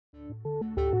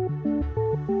Good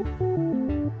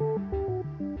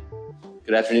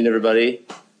afternoon, everybody.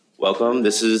 Welcome.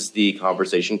 This is the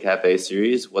Conversation Cafe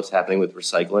series, What's Happening with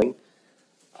Recycling.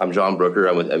 I'm John Brooker.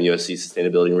 I'm with MUSC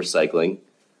Sustainability and Recycling. I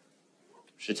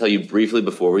should tell you briefly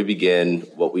before we begin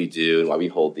what we do and why we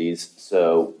hold these.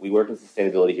 So we work in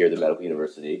sustainability here at the Medical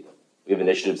University. We have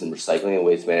initiatives in recycling and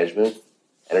waste management,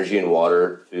 energy and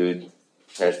water, food,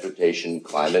 transportation,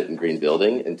 climate, and green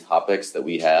building. And topics that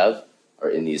we have are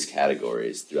in these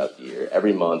categories throughout the year,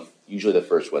 every month, usually the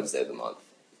first Wednesday of the month.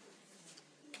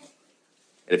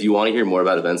 And if you want to hear more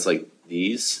about events like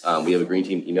these, we have a Green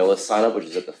Team email list sign up, which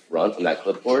is at the front on that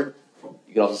clipboard.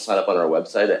 You can also sign up on our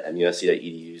website at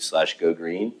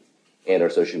musc.edu/gogreen and our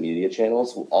social media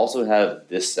channels. We'll also have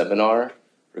this seminar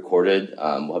recorded.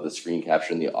 We'll have the screen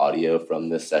capture and the audio from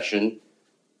this session.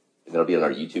 And that'll be on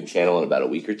our YouTube channel in about a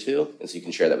week or two. And so you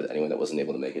can share that with anyone that wasn't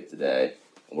able to make it today.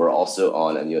 And we're also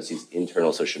on MUSC's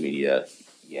internal social media,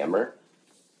 Yammer.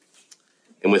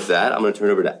 And with that, I'm going to turn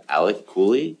it over to Alec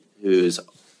Cooley, who's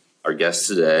our guest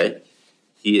today.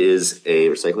 He is a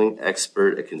recycling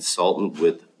expert, a consultant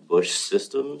with Bush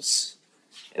Systems,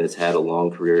 and has had a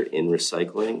long career in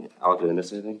recycling. Alec, did I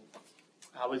miss anything?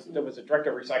 I was a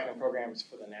director of recycling programs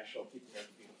for the National Keeping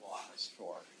America Beautiful office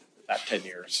for about 10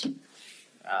 years.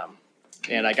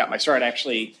 And I got my start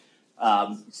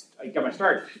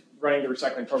running the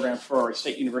recycling program for a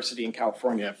state university in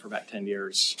California for about 10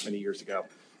 years, many years ago.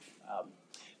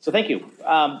 So thank you.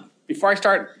 Before I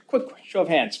start, quick show of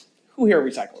hands. Who here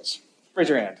recycles? Raise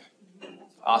your hand.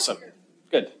 Awesome.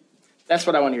 Good. That's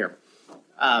what I want to hear.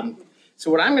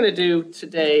 So what I'm going to do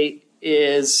today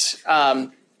is, there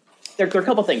are a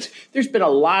couple things. There's been a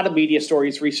lot of media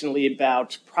stories recently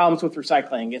about problems with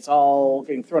recycling. It's all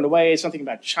getting thrown away, something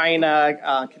about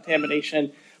China,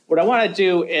 contamination. What I want to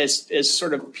do is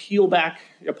sort of pull back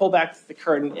the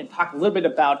curtain and talk a little bit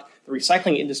about the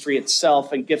recycling industry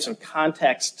itself and give some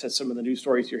context to some of the news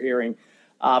stories you're hearing.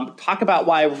 Talk about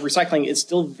why recycling is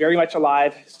still very much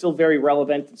alive, still very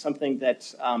relevant, and something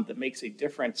that makes a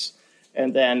difference.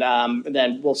 And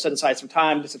then we'll set aside some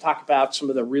time just to talk about some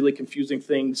of the really confusing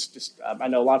things. I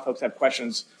know a lot of folks have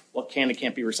questions. What can and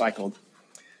can't be recycled?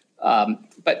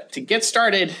 But to get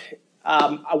started,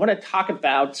 I want to talk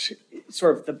about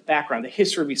sort of the background, the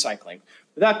history of recycling.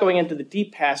 Without going into the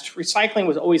deep past, recycling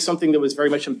was always something that was very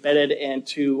much embedded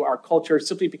into our culture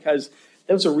simply because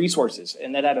those are resources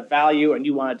and that had a value and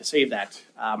you wanted to save that.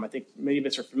 I think many of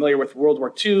us are familiar with World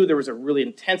War II. There was a really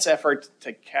intense effort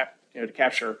to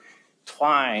capture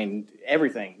twine,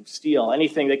 everything, steel,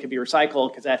 anything that could be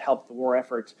recycled because that helped the war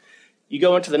effort. You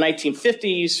go into the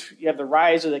 1950s, you have the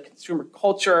rise of the consumer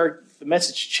culture. The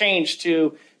message changed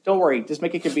to, don't worry, just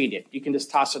make it convenient. You can just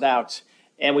toss it out.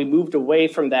 And we moved away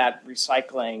from that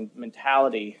recycling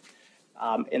mentality.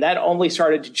 And that only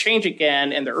started to change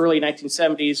again in the early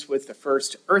 1970s with the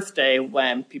first Earth Day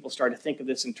when people started to think of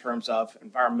this in terms of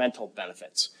environmental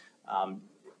benefits.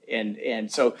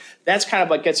 And so that's kind of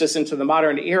what gets us into the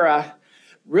modern era.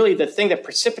 Really, the thing that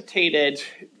precipitated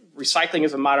recycling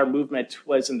as a modern movement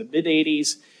was in the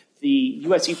mid-'80s. The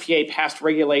US EPA passed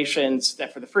regulations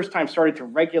that for the first time started to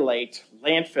regulate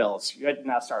landfills. You had to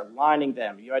now start lining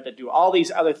them. You had to do all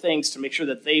these other things to make sure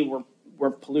that they weren't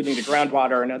polluting the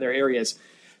groundwater and other areas.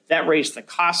 That raised the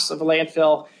costs of a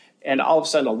landfill, and all of a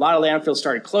sudden a lot of landfills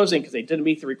started closing because they didn't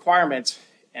meet the requirements,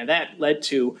 and that led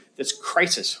to this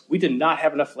crisis. We did not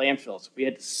have enough landfills. We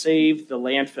had to save the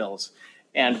landfills,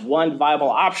 and one viable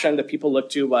option that people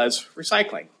looked to was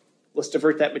recycling. Let's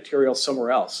divert that material somewhere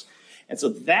else. And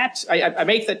so I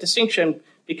make that distinction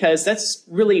because that's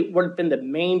really what have been the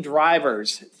main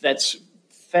drivers that's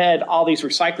fed all these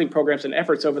recycling programs and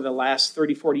efforts over the last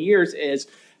 30, 40 years is,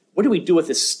 what do we do with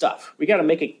this stuff? We got to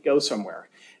make it go somewhere.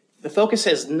 The focus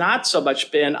has not so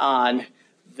much been on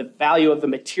the value of the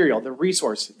material, the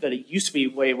resource that it used to be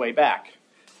way, way back.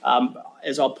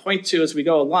 As I'll point to as we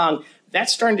go along,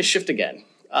 that's starting to shift again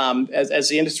as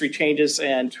the industry changes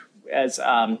and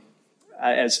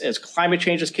as climate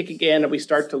change is kicking in and we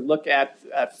start to look at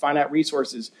finite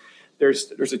resources,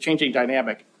 there's a changing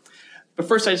dynamic. But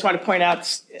first, I just want to point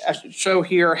out, show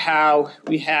here how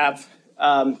we have,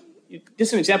 this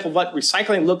is an example of what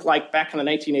recycling looked like back in the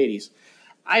 1980s.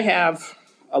 I have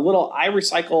a little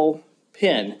iRecycle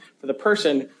pin for the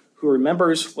person who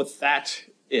remembers what that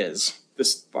is,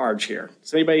 this barge here.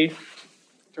 Does anybody,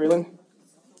 Terrelyn?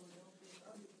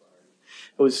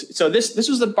 So this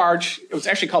was the barge. It was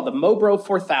actually called the Mobro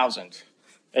 4000,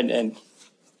 and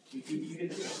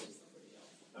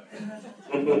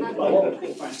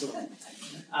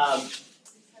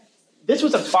this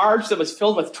was a barge that was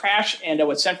filled with trash, and it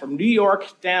was sent from New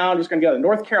York down. It was going to go to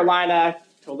North Carolina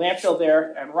to to a landfill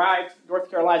there and arrived. North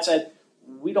Carolina said,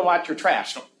 we don't want your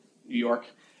trash, New York.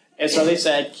 And so they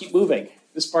said, keep moving.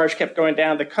 This barge kept going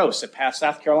down the coast. It passed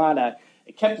South Carolina.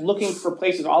 It kept looking for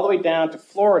places all the way down to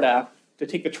Florida to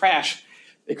take the trash.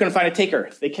 They couldn't find a taker.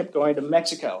 They kept going to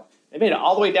Mexico. They made it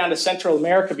all the way down to Central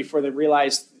America before they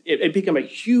realized it became a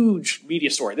huge media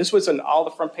story. This was in all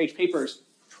the front page papers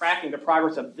tracking the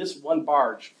progress of this one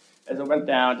barge as it went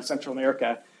down to Central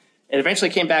America. It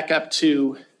eventually came back up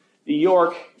to New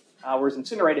York, where it was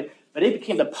incinerated, but it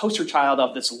became the poster child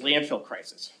of this landfill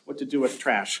crisis, what to do with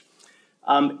trash.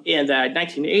 In the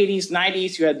 1980s,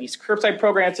 90s, you had these curbside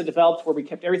programs that developed where we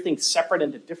kept everything separate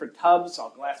into different tubs.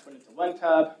 All glass went into one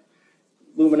tub,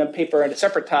 aluminum, paper into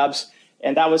separate tubs,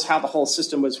 and that was how the whole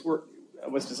system was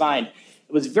designed.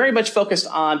 It was very much focused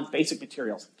on basic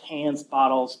materials, cans,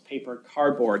 bottles, paper,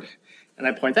 cardboard. And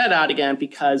I point that out again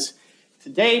because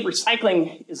today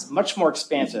recycling is much more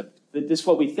expansive. This,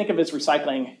 what we think of as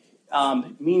recycling,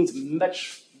 means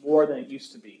much more than it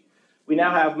used to be. We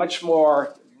now have much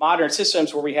more modern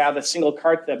systems where we have a single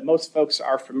cart that most folks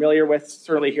are familiar with,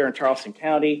 certainly here in Charleston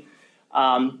County.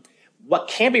 What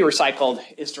can be recycled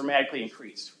is dramatically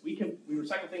increased. We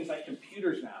recycle things like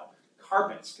computers now,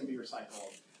 carpets can be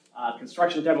recycled,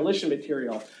 construction demolition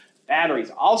material,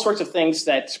 batteries, all sorts of things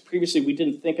that previously we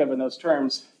didn't think of in those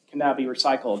terms can now be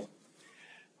recycled.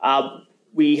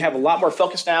 We have a lot more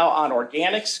focus now on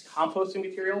organics, composting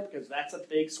material, because that's a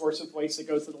big source of waste that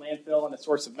goes to the landfill and a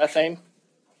source of methane.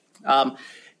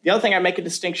 The other thing I make a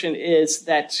distinction is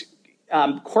that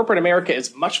corporate America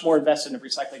is much more invested in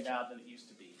recycling now than it used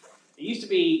to be. It used to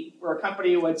be where a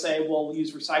company would say, well, we'll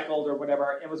use recycled or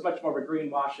whatever. It was much more of a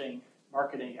greenwashing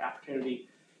marketing opportunity.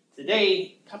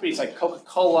 Today, companies like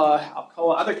Coca-Cola,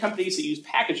 Alcoa, other companies that use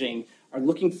packaging are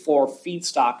looking for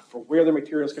feedstock for where their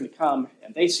material is going to come,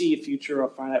 and they see a future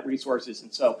of finite resources.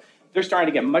 And so they're starting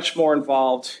to get much more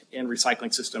involved in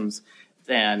recycling systems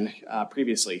than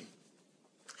previously.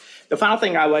 The final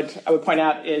thing I would point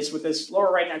out is with this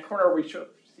lower right-hand corner, we see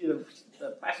the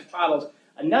plastic bottles.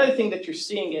 Another thing that you're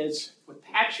seeing is with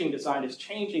packaging design is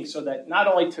changing so that not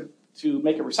only to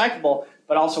make it recyclable,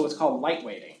 but also what's called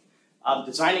lightweighting.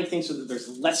 Designing things so that there's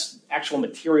less actual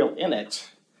material in it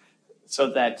so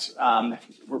that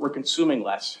we're consuming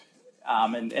less.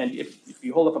 And if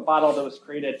you hold up a bottle that was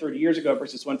created 30 years ago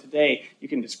versus one today, you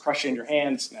can just crush it in your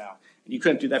hands now. And you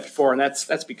couldn't do that before, and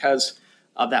that's because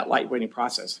of that lightweighting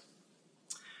process.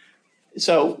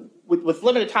 So with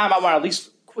limited time, I want to at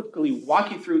least quickly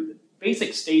walk you through the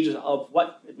basic stages of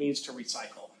what it means to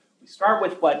recycle. We start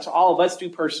with what all of us do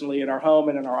personally in our home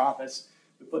and in our office.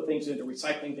 We put things into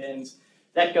recycling bins.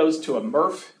 That goes to a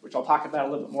MRF, which I'll talk about a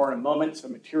little bit more in a moment. It's a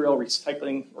material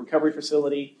recycling recovery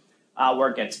facility where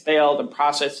it gets baled and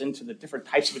processed into the different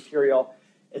types of material.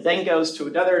 It then goes to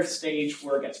another stage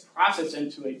where it gets processed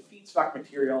into a feedstock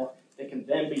material that can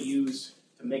then be used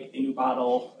to make a new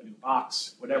bottle, a new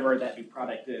box, whatever that new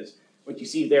product is. What you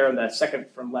see there in the second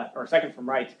from left or second from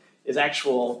right is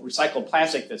actual recycled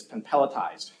plastic that's been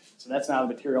pelletized. So that's now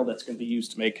the material that's going to be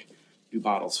used to make new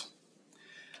bottles.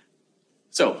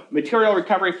 So material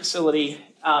recovery facility,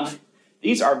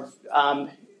 these are,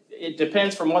 it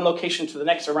depends from one location to the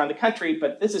next around the country,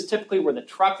 but this is typically where the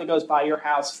truck that goes by your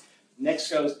house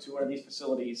next goes to one of these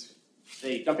facilities.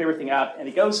 They dump everything out, and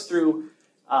it goes through,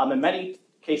 in many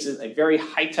cases, a very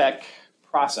high-tech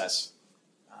process.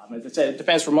 As I said, it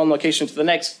depends from one location to the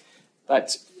next,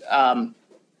 but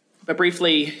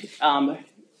briefly,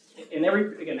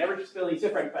 every facility is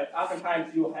different, but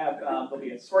oftentimes you will have, there'll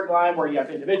be a sorting line where you have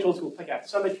individuals who will pick out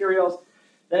some materials.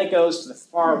 Then it goes to the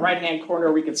far right-hand corner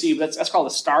where we can see that's called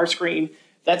a star screen.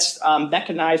 That's a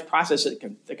mechanized process that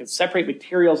can separate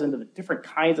materials into the different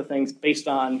kinds of things based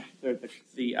on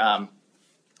how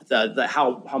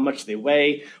much they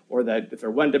weigh, or if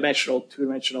they're one-dimensional,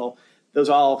 two-dimensional. Those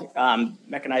all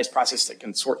mechanized process that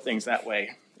can sort things that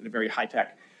way in a very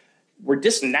high-tech. We're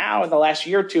just now, in the last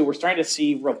year or two, we're starting to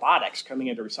see robotics coming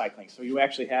into recycling. So you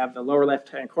actually have the lower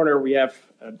left-hand corner, we have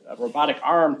a robotic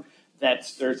arm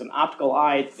that there's an optical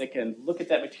eye that can look at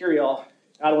that material.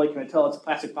 Not only can it tell it's a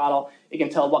plastic bottle, it can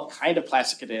tell what kind of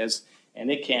plastic it is, and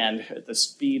it can, at the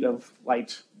speed of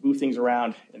light, move things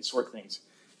around and sort things.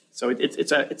 So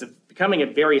it's becoming a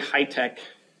very high-tech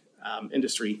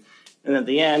industry. And at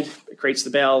the end, it creates the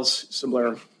bales,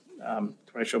 similar to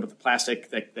what I showed with the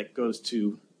plastic that goes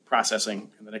to processing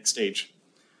in the next stage.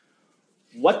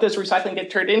 What does recycling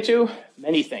get turned into?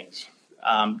 Many things.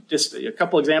 Just a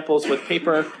couple examples with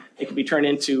paper. It can be turned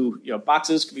into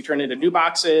boxes, can be turned into new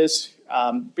boxes.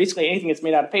 Basically anything that's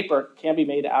made out of paper can be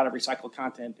made out of recycled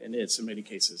content, and is in many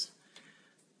cases.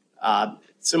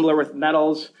 Similar with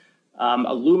metals,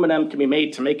 aluminum can be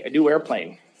made to make a new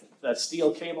airplane. the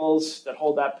steel cables that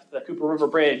hold up the Cooper River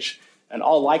Bridge, in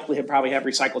all likelihood, probably have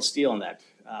recycled steel in that.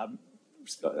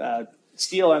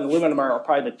 Steel and aluminum are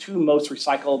probably the two most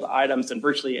recycled items, and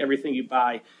virtually everything you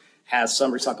buy has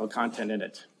some recycled content in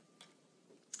it.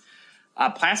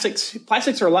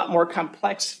 Plastics are a lot more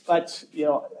complex, but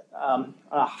on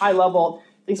a high level,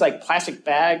 things like plastic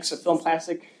bags of film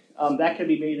plastic, that can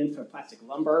be made into plastic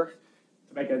lumber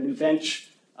to make a new bench.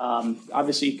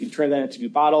 Obviously, you can turn that into new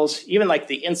bottles. Even like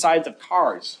the insides of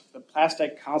cars, the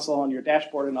plastic console on your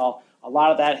dashboard and all, a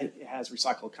lot of that has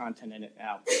recycled content in it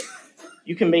now.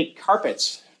 You can make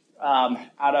carpets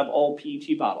out of old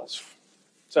PET bottles.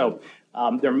 So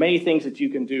there are many things that you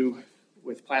can do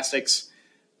with plastics.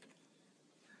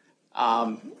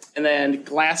 And then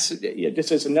glass,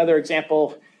 this is another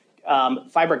example.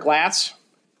 Fiberglass,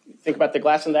 think about the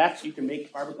glass in that. You can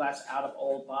make fiberglass out of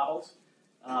old bottles.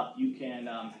 You can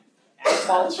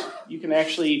asphalt. You can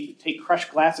actually take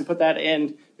crushed glass and put that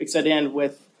in, mix that in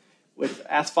with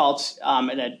asphalt,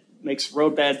 and it makes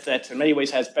roadbed that in many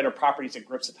ways has better properties. It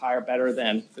grips the tire better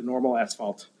than the normal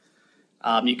asphalt.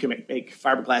 You can make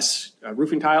fiberglass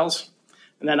roofing tiles.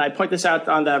 And then I point this out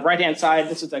on the right-hand side.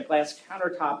 This is a glass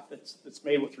countertop that's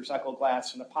made with recycled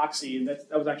glass and epoxy, and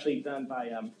that was actually done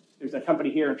by there's a company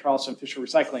here in Charleston, Fisher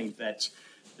Recycling,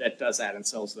 that does that and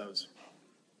sells those.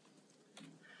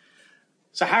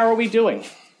 So how are we doing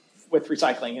with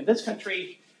recycling in this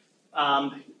country?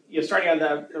 Starting on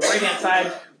the right-hand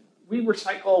side, we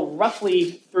recycle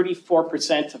roughly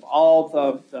 34% of all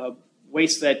the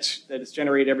waste that is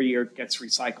generated every year gets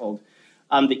recycled.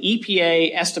 The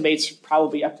EPA estimates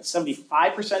probably up to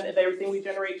 75% of everything we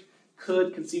generate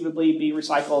could conceivably be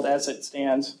recycled as it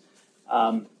stands.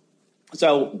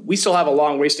 So we still have a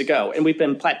long ways to go, and we've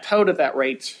been plateaued at that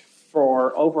rate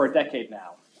for over a decade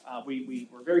now. We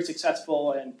were very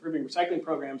successful in improving recycling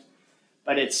programs,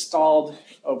 but it's stalled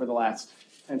over the last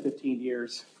 10, 15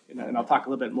 years, and I'll talk a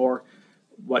little bit more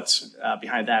what's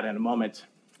behind that in a moment.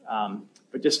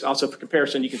 But just also for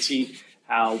comparison, you can see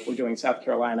how we're doing in South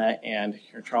Carolina and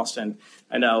here in Charleston.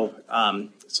 I know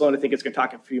Sloan, I think, is going to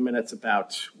talk in a few minutes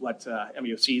about what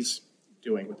MUSC is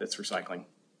doing with its recycling.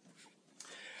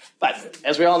 But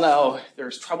as we all know,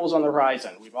 there's troubles on the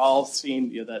horizon. We've all seen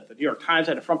the New York Times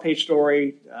had a front page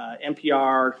story,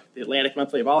 NPR, the Atlantic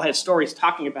Monthly have all had stories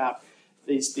talking about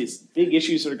these big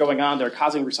issues that are going on that are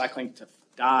causing recycling to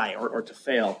die or to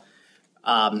fail.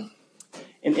 And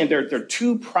there are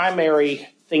two primary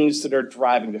things that are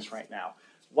driving this right now.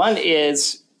 One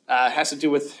is has to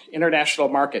do with international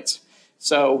markets.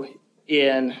 So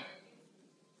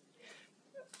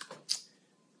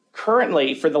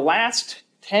currently, for the last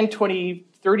 10, 20,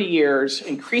 30 years,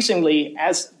 increasingly,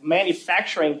 as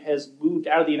manufacturing has moved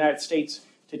out of the United States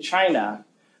to China,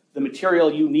 the material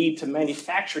you need to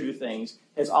manufacture new things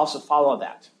has also followed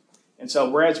that. And so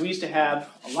whereas we used to have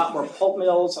a lot more pulp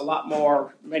mills, a lot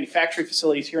more manufacturing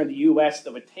facilities here in the U.S.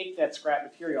 that would take that scrap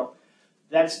material,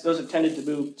 those have tended to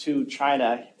move to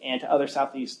China and to other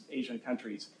Southeast Asian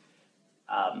countries.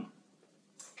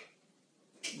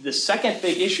 The second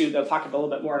big issue that I'll talk about a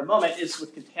little bit more in a moment is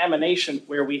with contamination,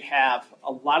 where we have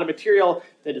a lot of material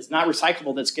that is not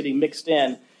recyclable that's getting mixed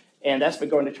in. And that's been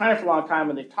going to China for a long time,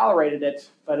 and they've tolerated it.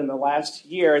 But in the last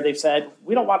year, they've said,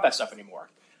 we don't want that stuff anymore.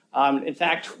 In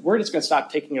fact, we're just going to stop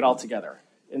taking it altogether.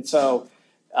 And so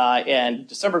in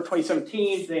December of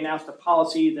 2017, they announced a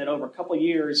policy that over a couple of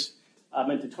years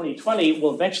into 2020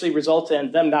 will eventually result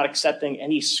in them not accepting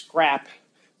any scrap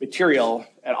material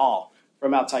at all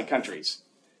from outside countries.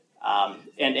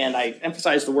 And I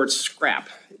emphasize the word scrap.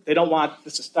 They don't want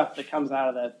this stuff that comes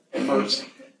out of the MRFs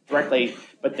directly,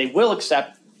 but they will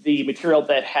accept the material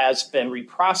that has been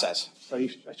reprocessed. So I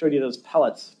showed you those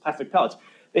pellets, plastic pellets.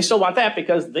 They still want that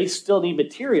because they still need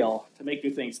material to make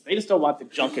new things. They just don't want the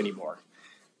junk anymore.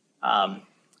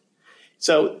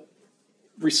 So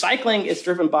recycling is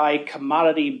driven by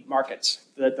commodity markets.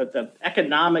 The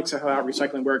economics of how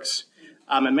recycling works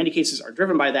in many cases are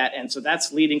driven by that, and so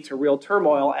that's leading to real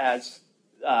turmoil as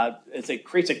it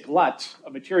creates a glut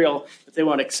of material that they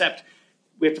won't accept.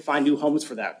 We have to find new homes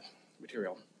for that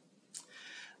material.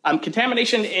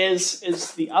 Contamination is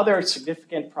the other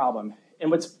significant problem. And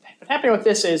what's happening with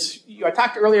this is, I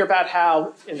talked earlier about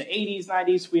how in the 80s,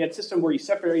 90s, we had a system where you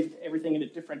separated everything into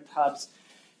different tubs.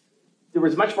 There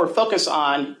was much more focus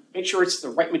on make sure it's the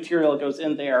right material that goes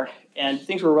in there, and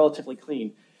things were relatively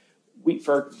clean.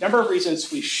 For a number of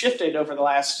reasons, we shifted over the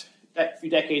last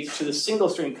few decades to the single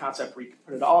stream concept where you can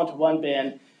put it all into one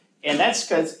bin, and that's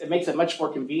because it makes it much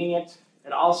more convenient.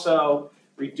 It also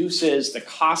reduces the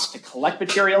cost to collect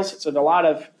materials, so there are a lot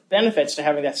of benefits to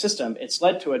having that system. It's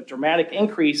led to a dramatic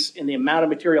increase in the amount of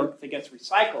material that gets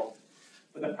recycled,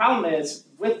 But the problem is,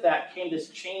 with that came this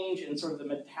change in sort of the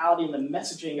mentality and the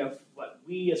messaging of what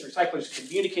we as recyclers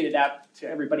communicated out to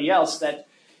everybody else that,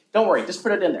 don't worry, just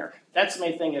put it in there. That's the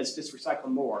main thing, is just recycle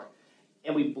more.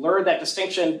 And we blurred that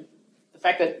distinction, the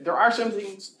fact that there are some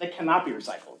things that cannot be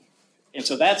recycled. And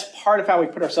so that's part of how we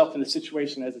put ourselves in the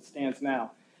situation as it stands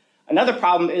now. Another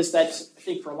problem is that I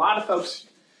think for a lot of folks,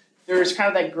 there's kind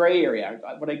of that gray area,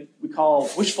 what we call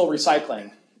wishful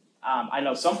recycling. I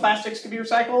know some plastics can be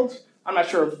recycled. I'm not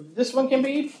sure if this one can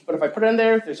be, but if I put it in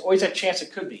there, there's always that chance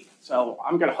it could be. So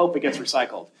I'm going to hope it gets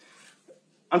recycled.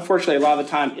 Unfortunately, a lot of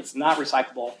the time, it's not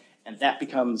recyclable, and that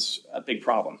becomes a big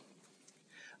problem.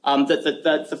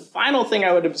 The final thing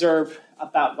I would observe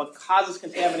about what causes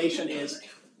contamination is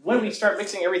when we start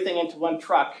mixing everything into one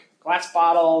truck, glass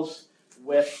bottles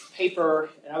with paper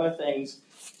and other things,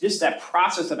 just that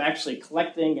process of actually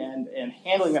collecting and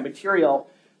handling that material.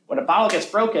 When a bottle gets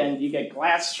broken, you get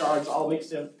glass shards all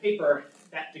mixed in with paper.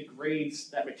 That degrades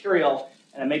that material,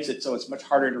 and it makes it so it's much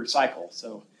harder to recycle.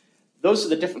 So those are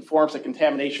the different forms that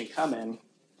contamination come in,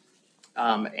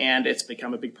 and it's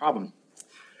become a big problem.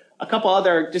 A couple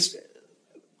other just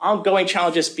ongoing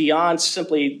challenges beyond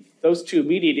simply those two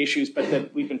immediate issues, but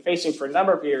that we've been facing for a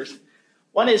number of years.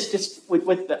 One is just with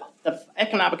the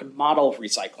economic model of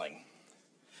recycling.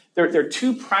 There are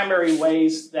two primary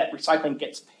ways that recycling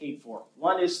gets paid for.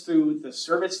 One is through the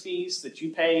service fees that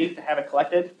you pay to have it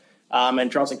collected. In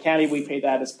Charleston County, we pay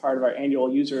that as part of our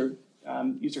annual user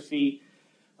fee.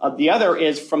 The other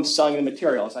is from selling the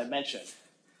material, as I mentioned.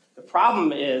 The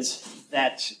problem is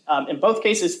that in both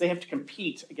cases, they have to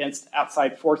compete against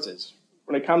outside forces.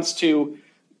 When it comes to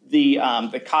the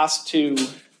cost to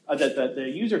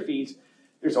the user fees,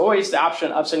 there's always the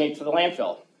option of sending it to the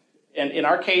landfill. And in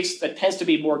our case, that tends to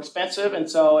be more expensive, and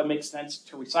so it makes sense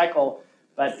to recycle.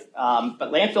 But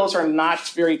landfills are not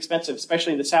very expensive,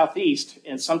 especially in the Southeast,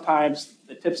 and sometimes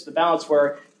it tips the balance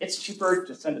where it's cheaper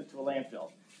to send it to a landfill.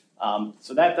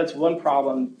 So that's one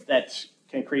problem that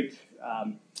can create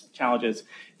challenges.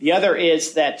 The other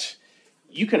is that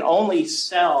you can only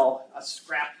sell a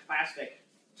scrap plastic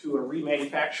to a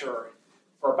remanufacturer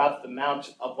for about the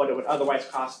amount of what it would otherwise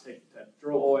cost to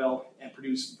drill oil and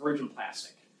produce virgin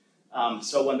plastic.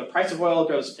 So when the price of oil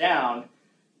goes down,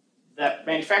 that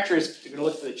manufacturers are going to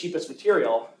look for the cheapest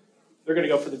material. They're going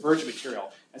to go for the virgin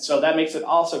material. And so that makes it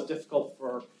also difficult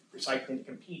for recycling to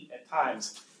compete at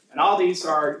times. And all these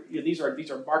are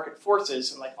market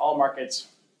forces, and like all markets,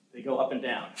 they go up and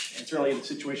down. And certainly the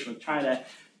situation with China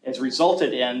has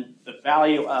resulted in the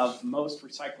value of most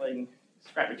recycling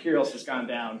scrap materials has gone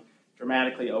down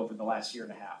dramatically over the last year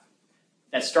and a half.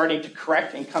 That's starting to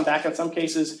correct and come back in some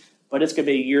cases, but it's going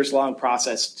to be a years-long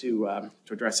process to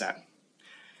address that.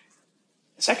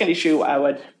 The second issue I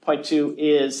would point to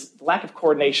is the lack of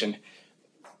coordination.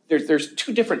 There's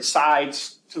two different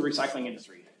sides to the recycling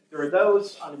industry. There are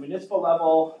those on the municipal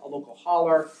level, a local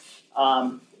hauler,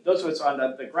 those of us on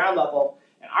the ground level,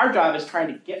 and our job is trying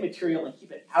to get material and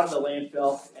keep it out of the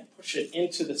landfill and push it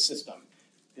into the system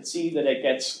to see that it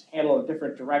gets handled in a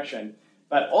different direction.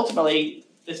 But ultimately,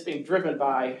 it's being driven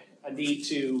by a need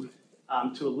to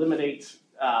eliminate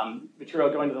material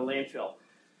going to the landfill.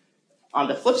 On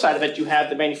the flip side of it, you have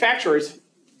the manufacturers.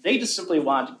 They just simply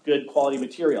want good quality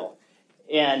material.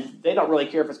 And they don't really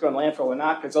care if it's going to landfill or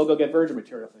not, because they'll go get virgin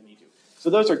material if they need to. So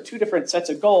those are two different sets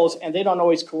of goals, and they don't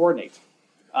always coordinate.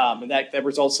 And that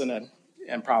results in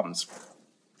problems.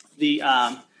 The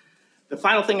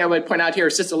final thing I would point out here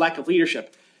is just a lack of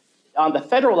leadership. On the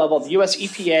federal level, the US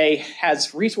EPA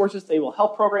has resources. They will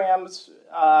help programs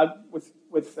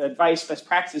with advice, best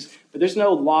practices, but there's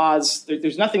no laws.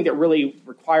 There's nothing that really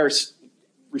requires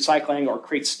recycling or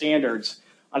creates standards.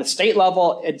 On a state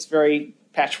level, it's very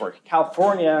patchwork.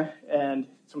 California and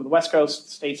some of the West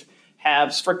Coast states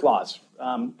have strict laws.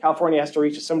 California has to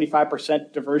reach a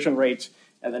 75% diversion rate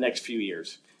in the next few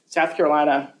years. South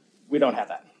Carolina, we don't have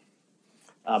that.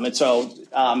 And so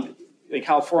in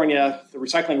California, the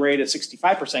recycling rate is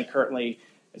 65% currently.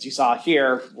 As you saw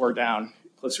here, we're down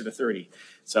closer to 30.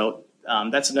 So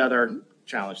that's another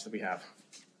challenge that we have.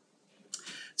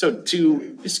 So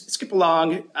to just skip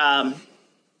along,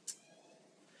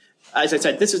 as I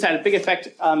said, this has had a big effect.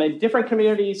 In different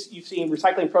communities, you've seen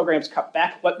recycling programs cut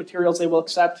back what materials they will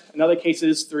accept. In other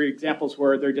cases, there are examples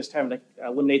where they're just having to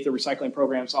eliminate the recycling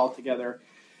programs altogether.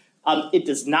 It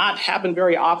does not happen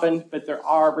very often, but there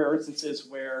are rare instances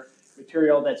where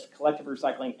material that's collected for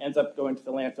recycling ends up going to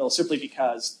the landfill simply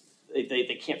because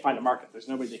they can't find a market. There's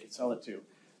nobody they can sell it to.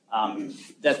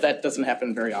 That doesn't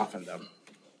happen very often, though.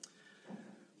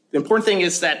 The important thing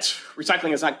is that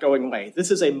recycling is not going away. This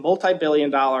is a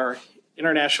multi-billion-dollar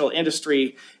international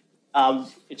industry.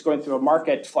 It's going through a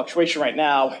market fluctuation right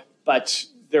now, but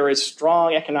there is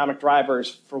strong economic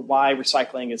drivers for why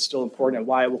recycling is still important and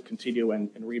why it will continue and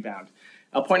rebound.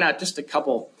 I'll point out just a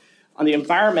couple. On the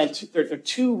environment, there are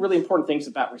two really important things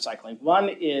about recycling. One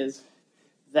is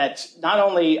that not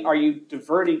only are you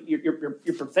diverting, you're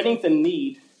preventing the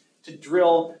need to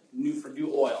drill for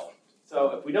new oil.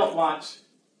 So if we don't want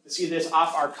to see this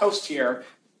off our coast here,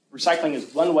 recycling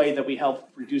is one way that we help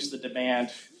reduce the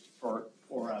demand for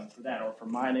that, or for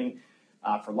mining,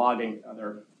 for logging,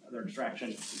 other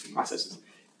extraction processes.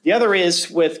 The other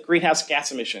is with greenhouse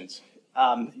gas emissions.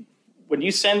 When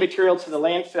you send material to the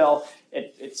landfill,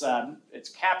 it's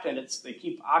capped, and it's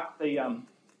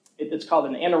called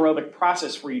an anaerobic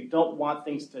process, where you don't want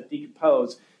things to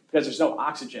decompose because there's no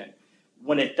oxygen.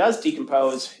 When it does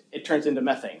decompose, it turns into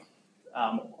methane.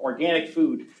 Organic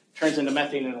food turns into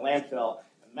methane in a landfill.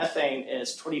 Methane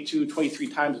is 23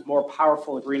 times more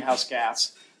powerful a greenhouse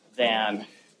gas than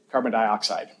carbon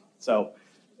dioxide. So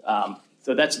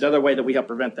that's another way that we help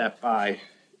prevent that by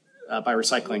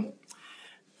recycling.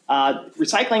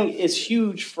 Recycling is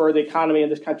huge for the economy in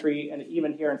this country, and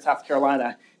even here in South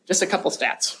Carolina. Just a couple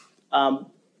stats.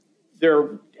 There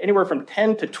are anywhere from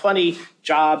 10 to 20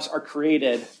 jobs are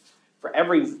created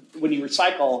when you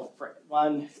recycle, for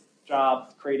one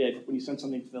job created when you send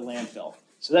something to the landfill.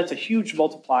 So that's a huge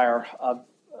multiplier of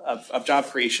job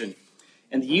creation.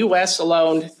 In the U.S.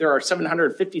 alone, there are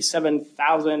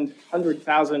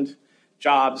 100,000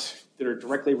 jobs that are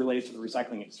directly related to the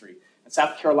recycling industry. In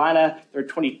South Carolina, there are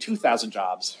 22,000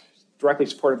 jobs directly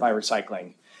supported by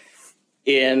recycling.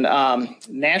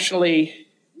 Nationally,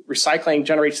 recycling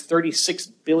generates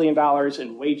 $36 billion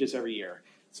in wages every year.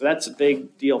 So that's a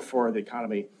big deal for the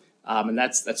economy. And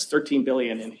that's $13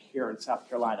 billion here in South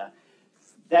Carolina.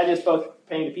 That is both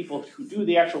paying the people who do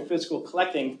the actual physical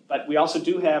collecting, but we also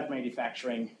do have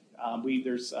manufacturing.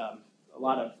 There's a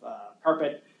lot of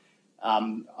carpet,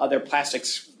 other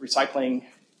plastics recycling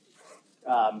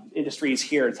industries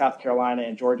here in South Carolina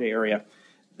and Georgia area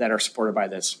that are supported by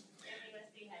this.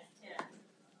 MUSC has 10.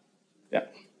 Yeah.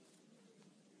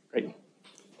 Great.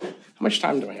 How much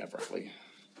time do I have roughly?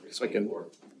 So I can.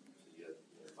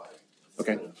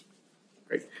 Okay.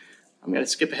 Great. I'm going to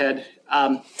skip ahead.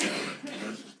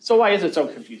 So why is it so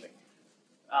confusing?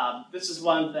 This is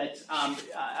one that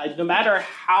no matter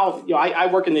how, I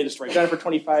work in the industry. I've done it for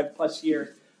 25 plus years.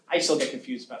 I still get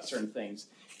confused about certain things.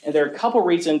 And there are a couple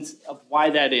reasons of why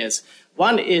that is.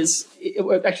 One is,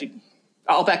 actually,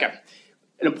 I'll back up.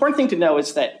 An important thing to know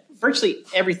is that virtually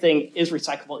everything is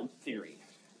recyclable in theory.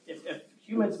 If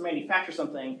humans manufacture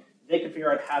something, they can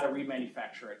figure out how to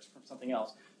remanufacture it from something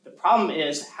else. The problem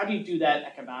is, how do you do that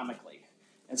economically?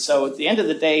 And so at the end of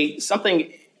the day,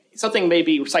 something may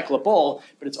be recyclable,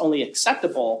 but it's only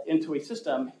acceptable into a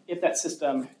system if that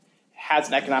system has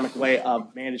an economic way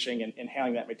of managing and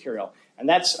handling that material. And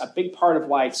that's a big part of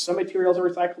why some materials are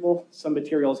recyclable, some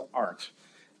materials aren't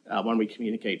when we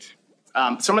communicate.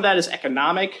 Some of that is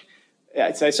economic,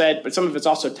 as I said, but some of it's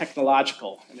also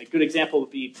technological. And a good example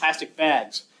would be plastic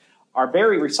bags are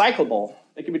very recyclable.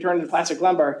 They can be turned into plastic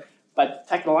lumber, but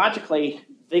technologically,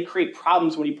 they create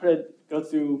problems when you go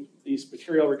through these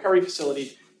material recovery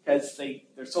facilities because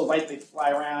they're so light they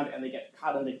fly around and they get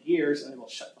caught in the gears and they will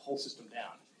shut the whole system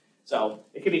down. So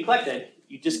it can be collected,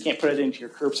 you just can't put it into your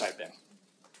curbside bin.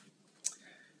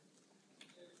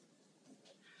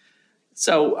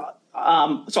 So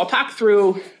I'll talk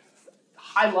through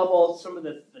high level some of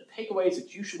the takeaways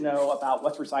that you should know about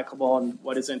what's recyclable and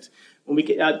what isn't. When we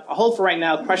get, I'll hold for right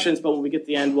now questions, but when we get to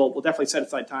the end, we'll definitely set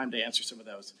aside time to answer some of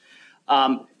those.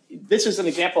 This is an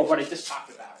example of what I just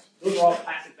talked about. Those are all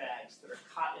plastic bags that are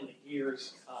caught in the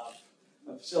gears of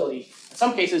a facility. In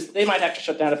some cases, they might have to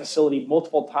shut down a facility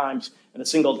multiple times in a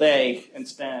single day and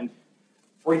spend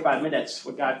 45 minutes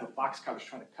with guys with box cutters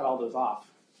trying to cut all those off.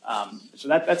 So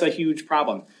that's a huge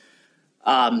problem.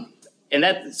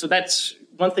 So that's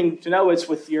one thing to know is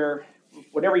with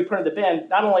whatever you put in the bin,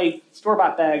 not only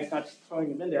store-bought bags, not just throwing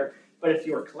them in there, but if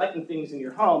you're collecting things in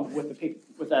your home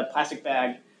with a plastic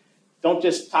bag, don't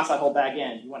just toss that whole bag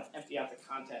in. You want to empty out the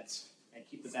contents and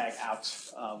keep the bag out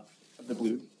of the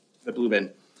blue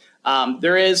bin.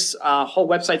 There is a whole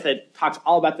website that talks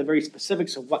all about the very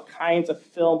specifics of what kinds of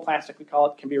film, plastic we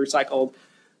call it, can be recycled.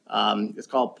 It's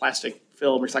called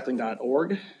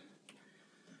plasticfilmrecycling.org.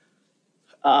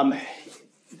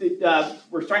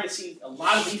 We're starting to see a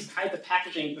lot of these kinds of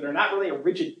packaging that are not really a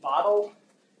rigid bottle,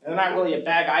 and they're not really a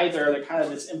bag either. They're kind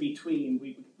of this in-between.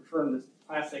 We refer to them as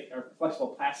plastic or flexible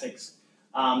plastics.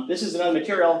 This is another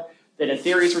material that in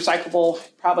theory is recyclable,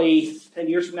 probably 10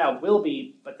 years from now will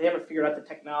be, but they haven't figured out the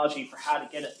technology for how to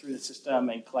get it through the system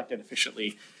and collect it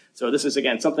efficiently. So this is,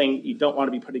 again, something you don't want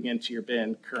to be putting into your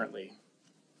bin currently.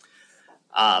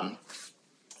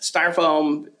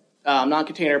 Styrofoam,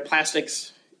 non-container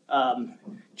plastics.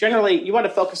 Generally, you want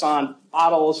to focus on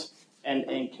bottles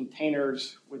and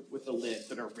containers with the lid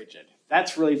that are rigid.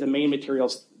 That's really the main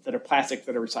materials that are plastic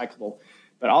that are recyclable.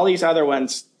 But all these other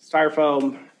ones,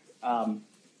 styrofoam,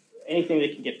 anything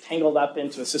that can get tangled up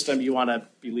into a system, you want to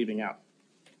be leaving out.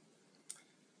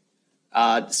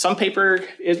 Some paper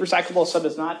is recyclable, some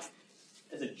is not.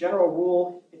 As a general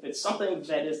rule, if it's something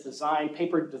that is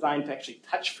paper designed to actually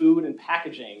touch food and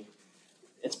packaging,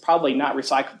 it's probably not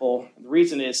recyclable. The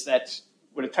reason is that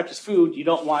when it touches food, you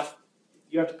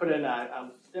have to put in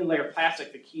a thin layer of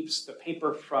plastic that keeps the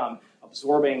paper from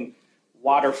absorbing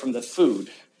water from the food.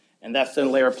 And that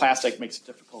thin layer of plastic makes it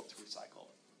difficult to recycle.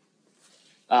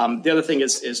 The other thing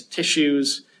is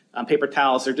tissues, paper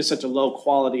towels. They're just such a low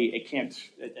quality,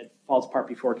 it falls apart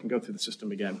before it can go through the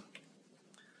system again.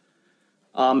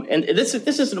 And this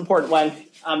is an important one.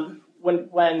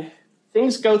 When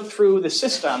things go through the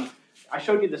system, I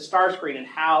showed you the star screen and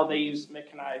how they use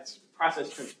mechanized process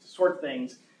to sort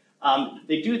things.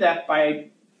 They do that by,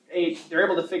 they're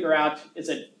able to figure out, is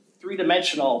it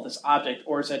three-dimensional, this object,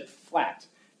 or is it flat?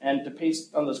 And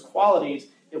based on those qualities,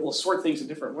 it will sort things in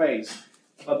different ways.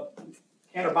 If a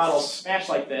can or bottle is smashed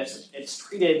like this, it's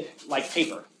treated like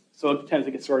paper. So it tends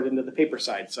to get sorted into the paper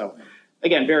side. So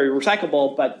again, very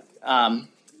recyclable, but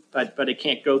it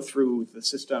can't go through the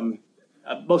system.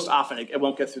 Most often, it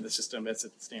won't get through the system as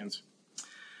it stands.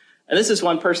 And this is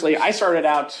one personally. I started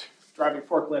out driving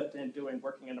forklift and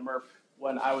working in a MRF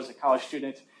when I was a college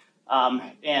student.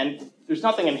 And there's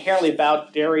nothing inherently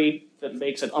about dairy that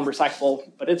makes it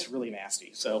unrecyclable, but it's really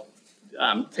nasty. So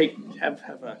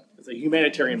as a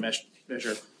humanitarian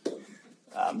measure,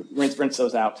 rinse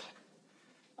those out.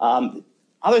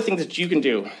 Other things that you can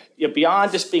do,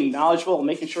 beyond just being knowledgeable and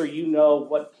making sure you know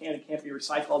what can and can't be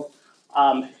recycled,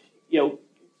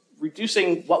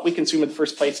 reducing what we consume in the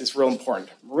first place is real important.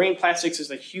 Marine plastics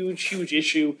is a huge, huge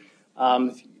issue.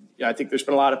 I think there's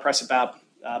been a lot of press about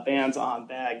bans on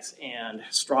bags and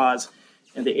straws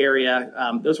in the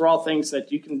area. Those are all things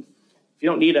that if you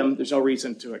don't need them, there's no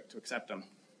reason to accept them.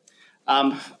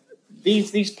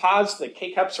 These pods, the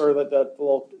K-cups or the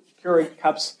little Keurig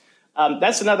cups,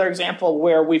 that's another example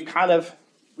where we've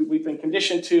been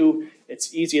conditioned to,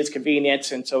 it's easy, it's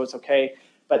convenient, and so it's okay.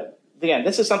 But again,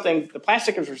 this is something, the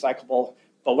plastic is recyclable,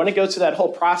 but when it goes through that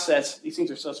whole process, these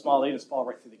things are so small, they just fall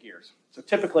right through the gears. So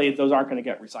typically, those aren't going to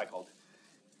get recycled.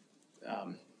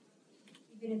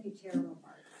 Even if you tear them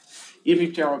apart. Even if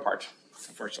you tear them apart,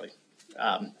 unfortunately.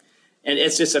 And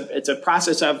it's just a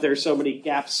process of there's so many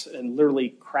gaps and literally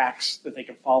cracks that they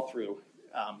can fall through.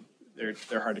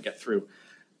 They're hard to get through.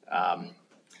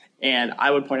 And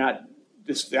I would point out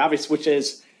the obvious, which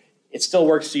is it still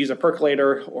works to use a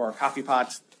percolator or a coffee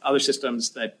pot, other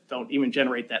systems that don't even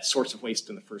generate that source of waste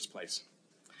in the first place.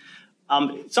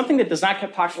 Something that does not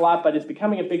get talked a lot, but is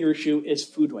becoming a bigger issue, is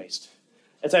food waste.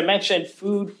 As I mentioned,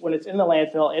 food, when it's in the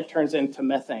landfill, it turns into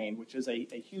methane, which is a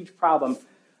huge problem.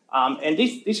 And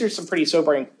these are some pretty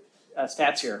sobering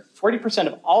stats here. 40%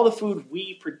 of all the food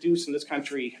we produce in this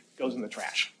country goes in the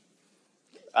trash.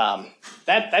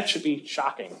 That should be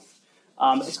shocking,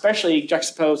 especially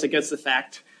juxtaposed against the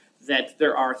fact that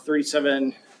there are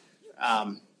 40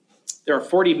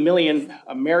 million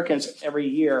Americans every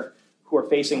year who are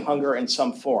facing hunger in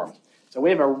some form. So we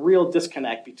have a real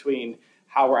disconnect between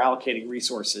how we're allocating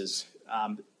resources.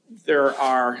 There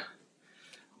are,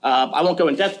 I won't go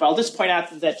in depth, but I'll just point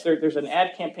out that there's an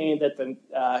ad campaign that the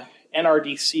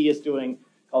NRDC is doing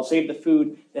called Save the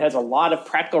Food that has a lot of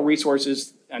practical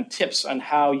resources and tips on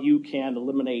how you can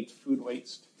eliminate food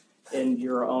waste in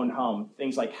your own home.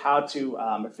 Things like how to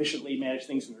efficiently manage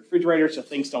things in the refrigerator so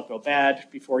things don't go bad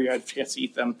before you have a chance to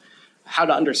eat them. How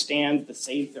to understand the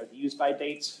saved or the use by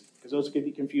dates, because those could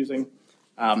be confusing.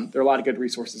 There are a lot of good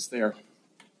resources there.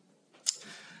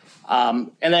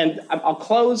 And then I'll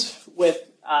close with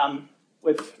a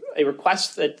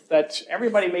request that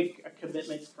everybody make a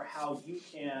commitment for how you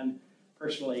can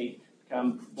personally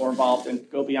become more involved and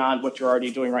go beyond what you're already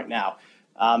doing right now.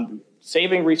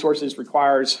 Saving resources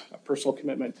requires a personal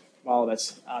commitment from all of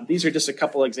us. These are just a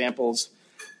couple examples.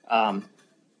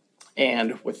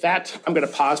 And with that, I'm going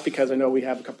to pause because I know we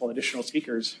have a couple additional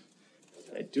speakers.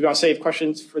 Do you want to save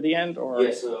questions for the end? Or?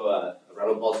 Yeah, so a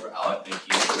round of applause for Alec. Thank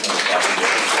you.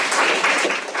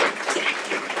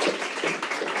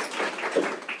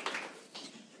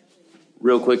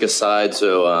 Real quick aside,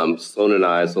 so Sloan and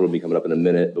I, Sloan will be coming up in a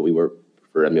minute, but we work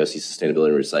for MUSC Sustainability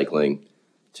and Recycling.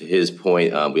 To his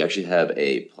point, we actually have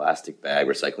a plastic bag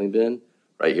recycling bin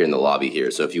right here in the lobby here.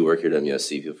 So if you work here at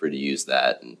MUSC, feel free to use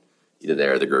that, and either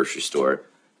there or the grocery store.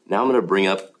 Now I'm going to bring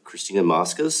up Christina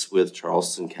Moscas with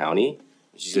Charleston County.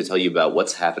 She's going to tell you about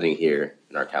what's happening here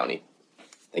in our county.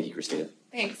 Thank you, Christina.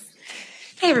 Thanks.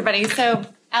 Hey, everybody. So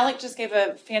Alec just gave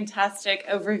a fantastic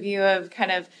overview of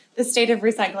kind of the state of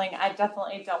recycling. I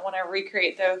definitely don't want to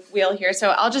recreate the wheel here,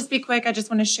 so I'll just be quick. I just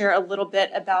want to share a little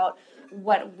bit about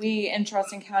what we in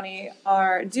Charleston County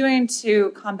are doing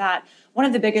to combat one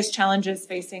of the biggest challenges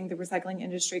facing the recycling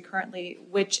industry currently,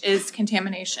 which is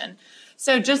contamination.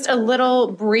 So just a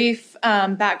little brief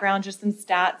background, just some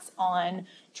stats on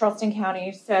Charleston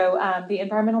County. So the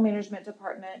Environmental Management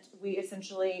Department, we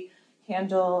essentially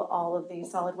handle all of the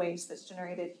solid waste that's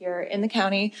generated here in the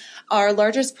county. Our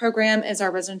largest program is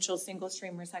our residential single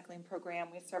stream recycling program.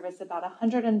 We service about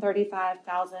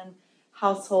 135,000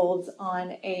 households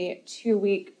on a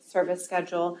 2-week service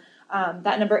schedule.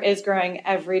 That number is growing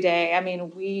every day. I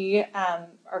mean, we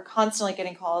are constantly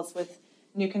getting calls with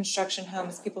new construction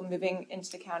homes, people moving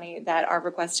into the county that are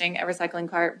requesting a recycling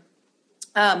cart.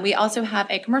 We also have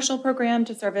a commercial program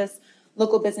to service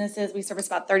local businesses. We service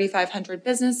about 3,500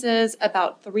 businesses,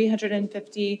 about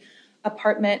 350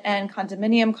 apartment and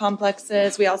condominium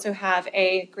complexes. We also have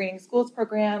a greening schools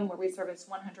program where we service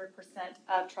 100%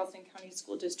 of Charleston County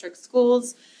School District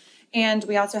schools. And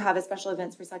we also have a special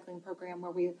events recycling program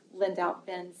where we lend out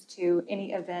bins to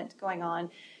any event going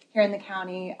on here in the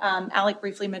county. Alec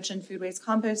briefly mentioned food waste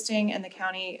composting, and the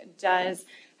county does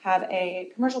have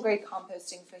a commercial grade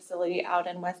composting facility out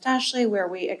in West Ashley where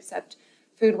we accept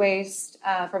food waste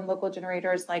from local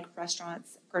generators like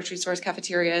restaurants, grocery stores,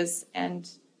 cafeterias, and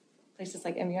places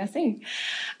like MUSC.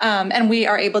 And we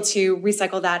are able to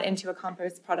recycle that into a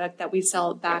compost product that we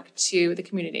sell back to the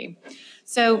community.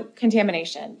 So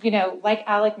contamination, like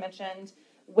Alec mentioned,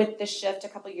 with the shift a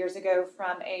couple years ago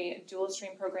from a dual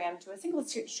stream program to a single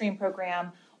stream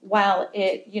program, while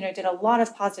it did a lot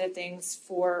of positive things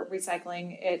for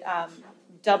recycling, it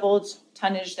doubled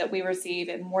tonnage that we receive.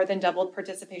 It more than doubled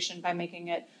participation by making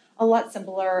it a lot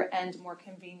simpler and more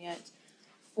convenient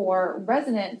for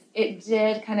residents. It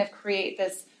did kind of create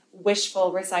this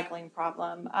wishful recycling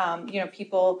problem.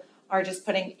 People are just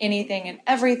putting anything and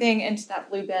everything into that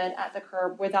blue bin at the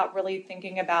curb without really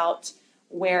thinking about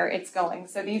where it's going.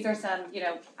 So these are some,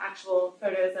 actual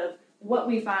photos of what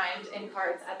we find in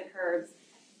carts at the curb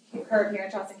here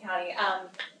in Charleston County.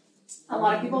 A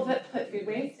lot of people put food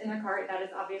waste in their cart. That is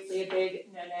obviously a big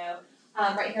no-no.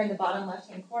 Right here in the bottom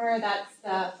left-hand corner, that's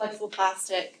the flexible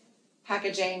plastic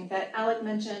packaging that Alec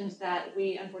mentioned that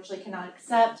we unfortunately cannot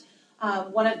accept.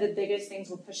 One of the biggest things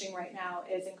we're pushing right now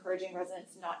is encouraging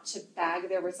residents not to bag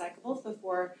their recyclables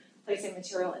before placing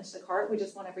material into the cart. We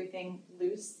just want everything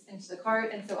loose into the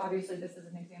cart, and so obviously this is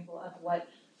an example of what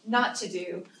not to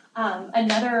do.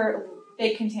 Another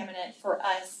big contaminant for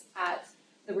us at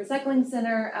the recycling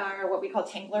center are what we call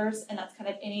tanglers, and that's kind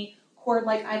of any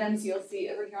cord-like items you'll see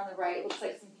over here on the right. It looks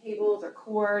like some cables or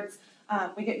cords.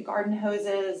 We get garden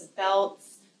hoses,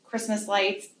 belts, Christmas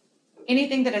lights.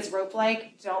 Anything that is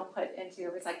rope-like, don't put into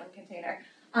your recycling container.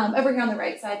 Over here on the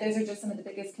right side, those are just some of the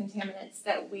biggest contaminants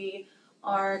that we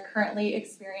are currently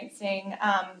experiencing.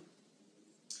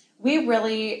 We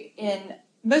really, in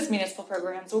most municipal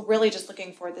programs, we're really just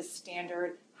looking for the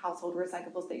standard household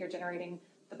recyclables that you're generating,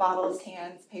 the bottles,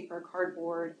 cans, paper,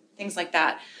 cardboard, things like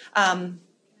that.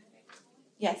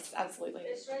 Yes, absolutely.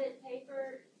 The shredded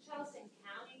paper, Charleston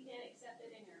County can accept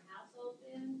it in your household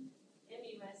bin.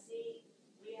 MUSC,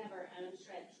 we have our own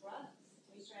shred trucks.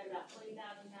 We shred about 20,000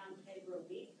 pounds of paper a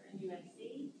week for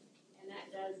MUSC, and that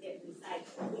does get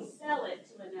recycled. We sell it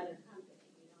to another company.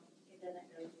 It doesn't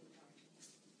go to the market.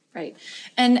 Right.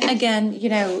 And again,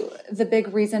 the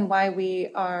big reason why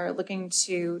we are looking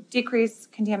to decrease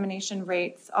contamination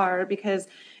rates are because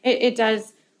it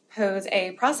does pose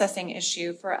a processing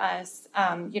issue for us.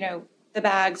 The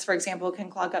bags, for example, can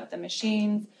clog up the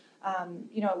machines. A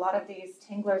lot of these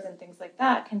tanglers and things like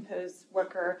that can pose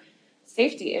worker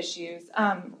safety issues.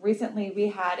 Recently, we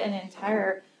had an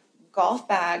entire golf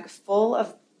bag full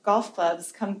of golf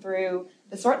clubs come through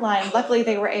the sort line. Luckily,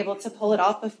 they were able to pull it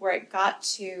off before it got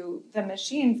to the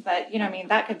machines, but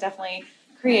that could definitely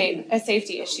create a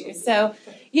safety issue. So,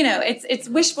 it's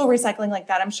wishful recycling like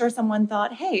that. I'm sure someone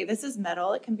thought, hey, this is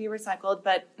metal, it can be recycled,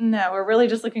 but no, we're really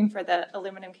just looking for the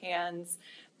aluminum cans,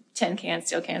 tin cans,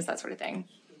 steel cans, that sort of thing.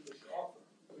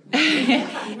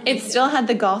 It still had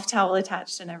the golf towel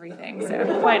attached and everything,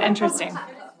 so quite interesting.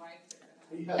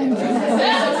 He has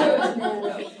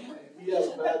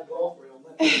a bad golf reel.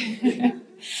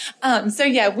 So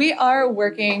yeah, we are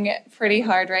working pretty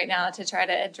hard right now to try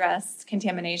to address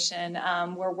contamination.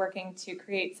 We're working to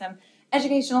create some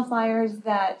educational flyers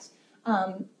that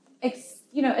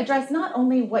address not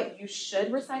only what you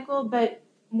should recycle, but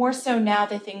more so now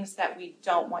the things that we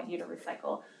don't want you to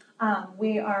recycle.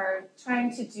 We are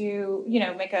trying to do,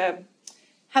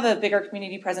 have a bigger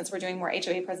community presence. We're doing more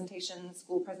HOA presentations,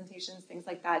 school presentations, things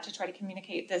like that to try to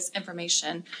communicate this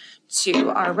information to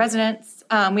our residents.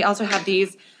 We also have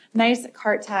these nice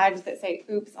cart tags that say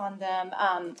oops on them.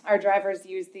 Our drivers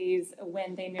use these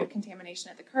when they note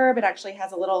contamination at the curb. It actually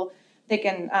has they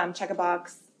can check a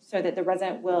box so that the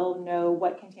resident will know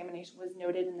what contamination was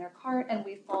noted in their cart, and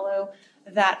we follow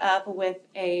that up with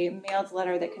a mailed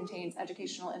letter that contains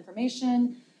educational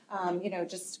information,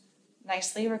 just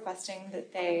nicely requesting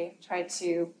that they try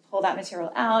to pull that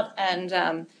material out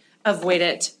and avoid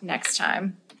it next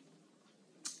time.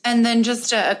 And then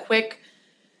just a quick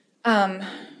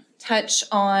touch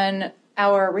on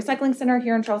our recycling center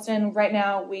here in Charleston. Right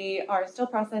now, we are still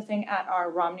processing at our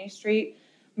Romney Street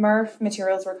MRF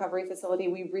Materials Recovery Facility.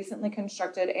 We recently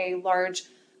constructed a large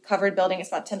covered building. It's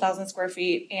about 10,000 square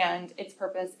feet, and its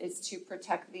purpose is to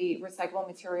protect the recyclable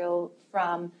material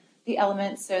from the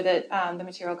elements so that the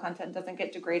material content doesn't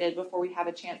get degraded before we have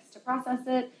a chance to process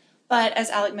it. But as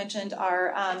Alec mentioned,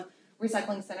 our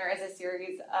recycling center is a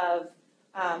series of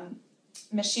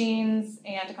machines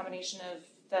and a combination of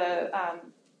the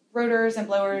rotors and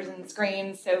blowers and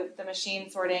screens, so the machine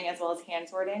sorting as well as hand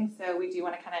sorting. So we do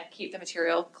want to kind of keep the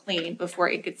material clean before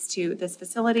it gets to this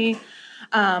facility.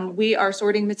 We are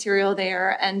sorting material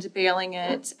there and baling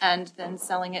it and then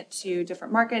selling it to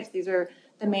different markets. These are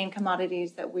the main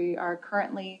commodities that we are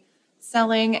currently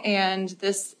selling, and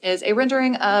this is a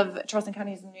rendering of Charleston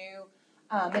County's new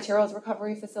materials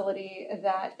recovery facility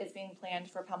that is being planned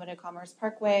for Palmetto Commerce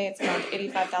Parkway. It's around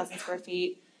 85,000 square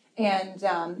feet. And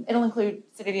it'll include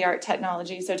state-of-the-art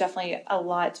technology, so definitely a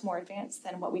lot more advanced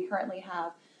than what we currently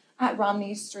have at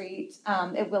Romney Street.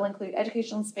 It will include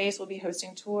educational space, we'll be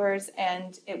hosting tours,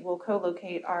 and it will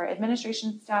co-locate our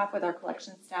administration staff with our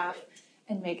collection staff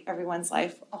and make everyone's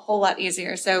life a whole lot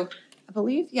easier. So I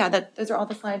believe, those are all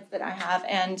the slides that I have.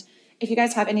 And if you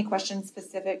guys have any questions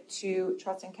specific to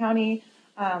Charleston County,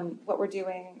 what we're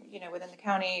doing, within the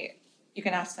county, you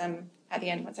can ask them at the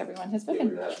end once everyone has spoken.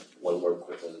 We're going to have one more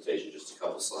quick presentation, just a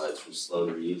couple slides from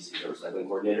Sloan Reeves, he's our recycling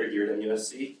coordinator here at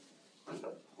MUSC. I'm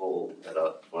going to pull that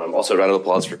up. Also, a round of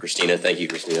applause for Christina. Thank you,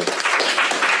 Christina.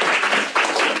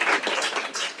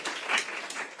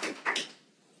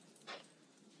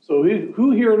 So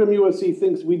who here at MUSC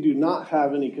thinks we do not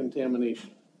have any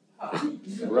contamination?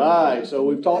 Right, so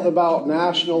we've talked about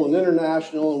national and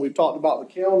international, and we've talked about the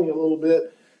county a little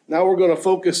bit. Now we're going to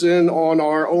focus in on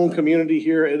our own community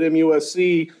here at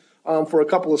MUSC for a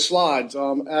couple of slides.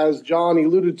 As John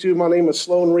alluded to, my name is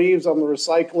Sloan Reeves. I'm the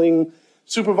recycling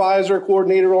supervisor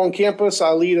coordinator on campus.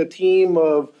 I lead a team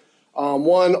of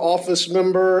one office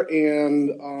member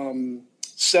and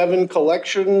 7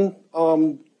 collection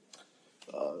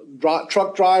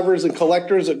truck drivers and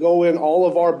collectors that go in all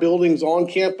of our buildings on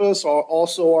campus,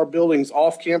 also our buildings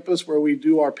off campus where we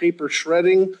do our paper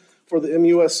shredding for the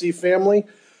MUSC family.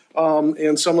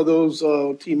 And some of those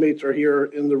teammates are here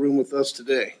in the room with us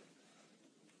today.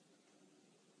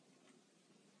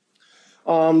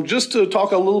 Just to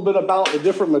talk a little bit about the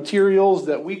different materials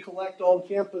that we collect on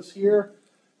campus here.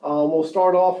 We'll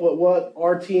start off with what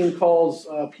our team calls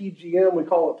PGM. We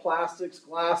call it plastics,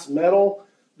 glass, metal.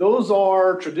 Those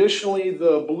are traditionally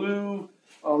the blue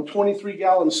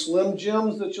 23-gallon Slim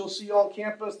Jims that you'll see on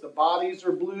campus. The bodies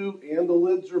are blue and the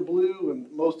lids are blue,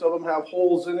 and most of them have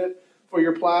holes in it for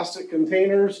your plastic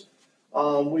containers.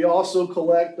 We also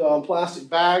collect plastic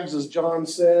bags, as John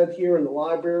said. Here in the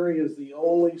library is the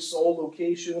only sole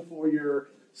location for your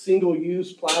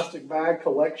single-use plastic bag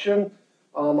collection.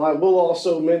 I will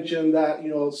also mention that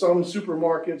some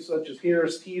supermarkets such as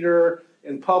Harris Teeter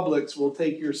and Publix will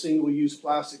take your single-use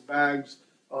plastic bags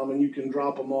and you can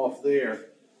drop them off there.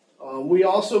 We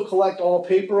also collect all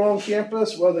paper on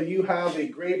campus, whether you have a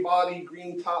gray body,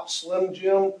 green top Slim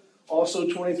Jim, also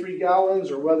 23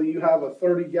 gallons, or whether you have a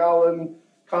 30-gallon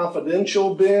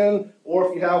confidential bin, or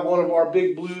if you have one of our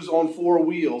big blues on 4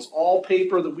 wheels. All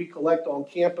paper that we collect on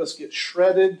campus gets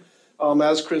shredded,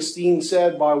 as Christine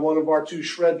said, by one of our 2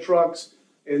 shred trucks,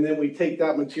 and then we take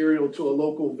that material to a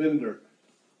local vendor.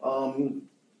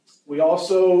 We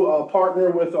also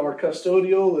partner with our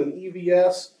custodial and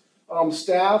EVS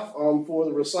staff for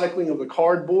the recycling of the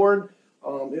cardboard.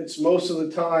 It's most of the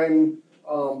time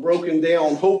broken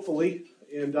down, hopefully,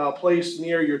 and placed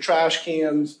near your trash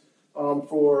cans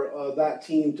for that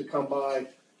team to come by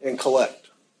and collect.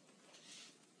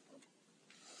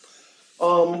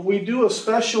 We do a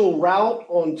special route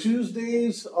on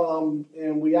Tuesdays,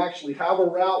 and we actually have a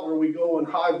route where we go in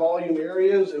high volume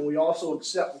areas, and we also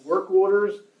accept work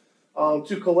orders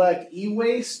to collect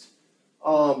e-waste,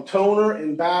 toner,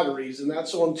 and batteries, and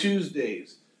that's on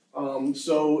Tuesdays.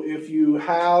 So if you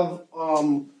have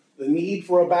the need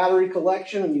for a battery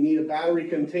collection and you need a battery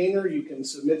container, you can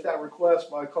submit that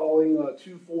request by calling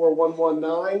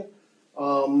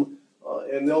 24119.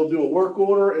 And they'll do a work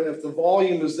order, and if the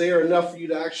volume is there enough for you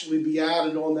to actually be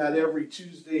added on that every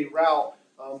Tuesday route,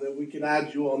 then we can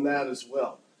add you on that as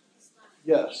well.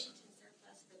 Yes.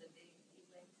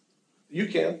 You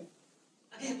can.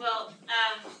 Okay, well,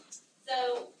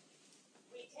 so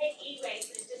we take e-waste,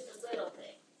 but it's just the little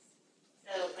things.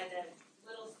 So like a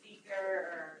little speaker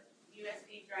or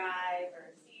USB drive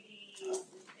or CDs,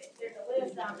 there's a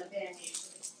list on the bin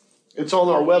usually. It's on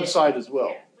our website as well.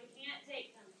 Yeah.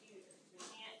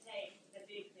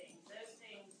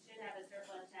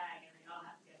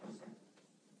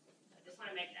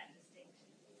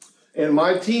 And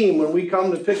my team, when we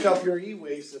come to pick up your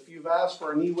e-waste, if you've asked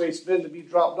for an e-waste bin to be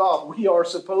dropped off, we are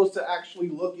supposed to actually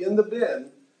look in the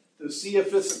bin to see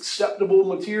if it's acceptable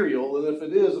material. And if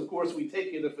it is, of course, we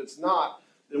take it. If it's not,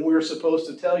 then we're supposed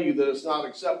to tell you that it's not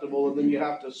acceptable, and then you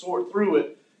have to sort through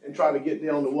it and try to get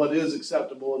down to what is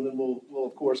acceptable, and then we'll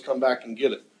of course come back and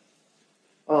get it.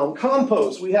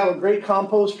 Compost. We have a great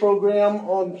compost program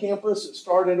on campus. It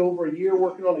started over a year,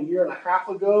 working on a year and a half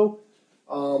ago.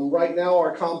 Right now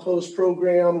our compost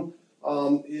program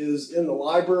is in the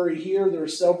library here. There are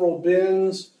several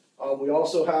bins. We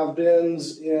also have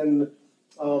bins in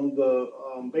the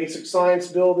basic science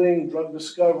building, drug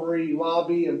discovery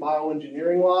lobby, and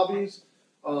bioengineering lobbies.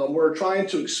 We're trying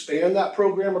to expand that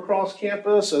program across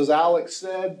campus. As Alex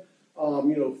said,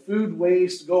 food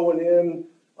waste going in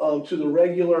to the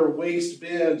regular waste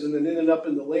bins and then ending up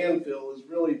in the landfill is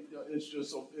really,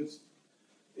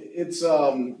 it's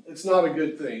not a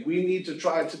good thing. We need to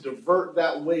try to divert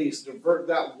that waste, divert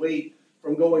that weight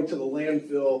from going to the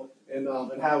landfill and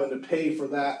having to pay for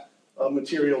that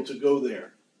material to go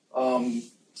there.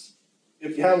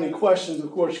 If you have any questions,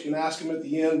 of course, you can ask them at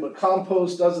the end, but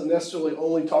compost doesn't necessarily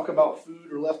only talk about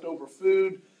food or leftover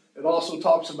food. It also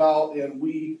talks about, and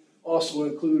we also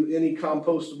include any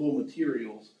compostable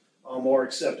materials are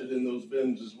accepted in those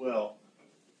bins as well.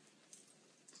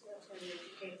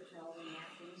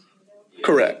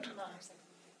 Correct.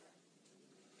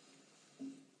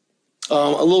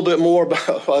 A little bit more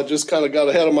about, I just kind of got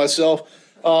ahead of myself.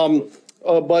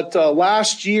 But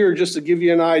last year, just to give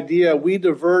you an idea, we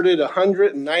diverted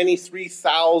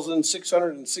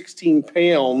 193,616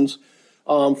 pounds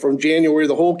from January,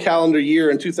 the whole calendar year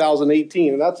in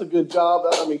 2018. And that's a good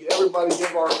job. Everybody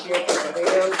give our campus a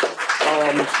hand.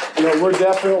 We're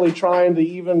definitely trying to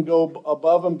even go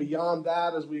above and beyond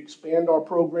that as we expand our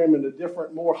program into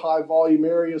different, more high volume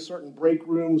areas, certain break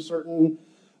rooms, certain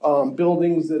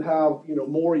buildings that have,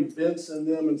 more events in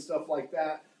them and stuff like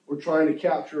that. We're trying to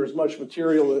capture as much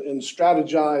material and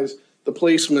strategize the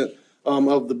placement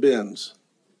of the bins.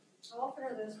 How often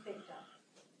are those picked up?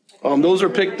 Those are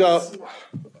picked up,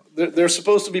 they're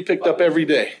supposed to be picked up every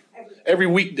day, every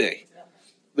weekday.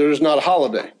 There's not a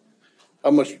holiday. How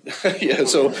much? Yeah,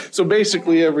 so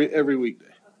basically every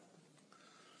weekday.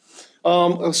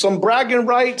 Some bragging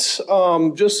rights,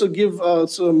 just to give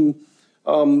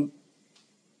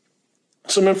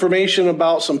some information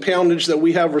about some poundage that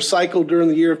we have recycled during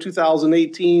the year of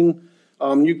 2018.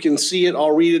 You can see it.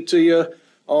 I'll read it to you.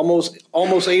 Almost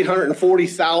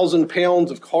 840,000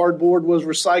 pounds of cardboard was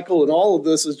recycled, and all of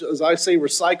this is, as I say,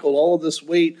 recycled. All of this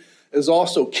weight is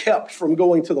also kept from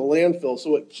going to the landfill,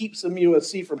 so it keeps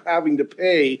MUSC from having to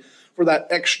pay for that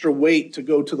extra weight to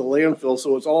go to the landfill.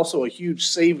 So it's also a huge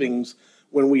savings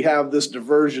when we have this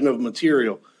diversion of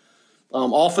material.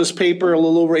 Office paper, a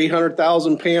little over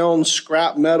 800,000 pounds.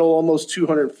 Scrap metal, almost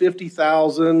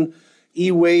 250,000.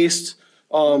 E-waste,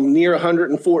 near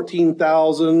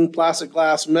 114,000. Plastic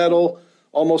glass metal,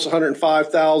 almost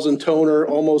 105,000. Toner,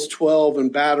 almost 12.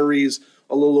 And batteries,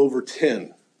 a little over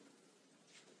 10.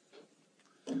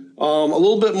 A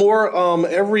little bit more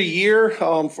every year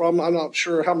from, I'm not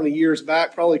sure how many years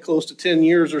back, probably close to 10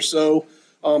 years or so.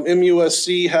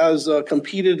 MUSC has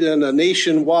competed in a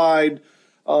nationwide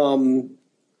college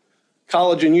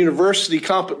and university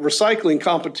recycling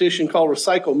competition called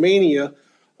Recyclemania.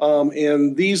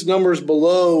 And these numbers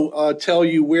below tell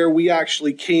you where we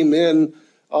actually came in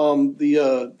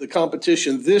the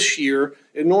competition this year.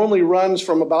 It normally runs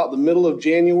from about the middle of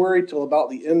January till about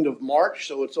the end of March,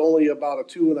 so it's only about a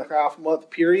 2.5 month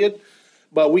period.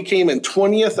 But we came in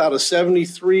 20th out of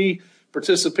 73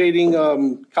 participating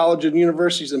college and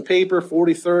universities in paper,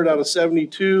 43rd out of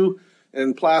 72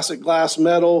 in plastic, glass,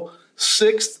 metal,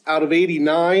 6th out of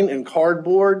 89 in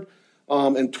cardboard,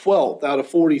 and 12th out of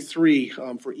 43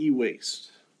 for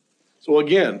e-waste. So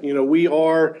again, we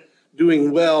are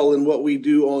doing well in what we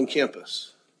do on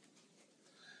campus.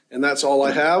 And that's all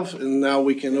I have, and now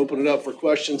we can open it up for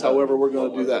questions, however we're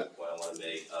going to do that. What I want to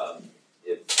make,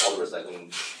 if all the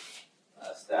recycling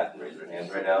staff can raise their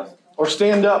hands right now. Or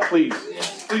stand up, please. Yeah.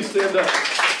 Please stand up.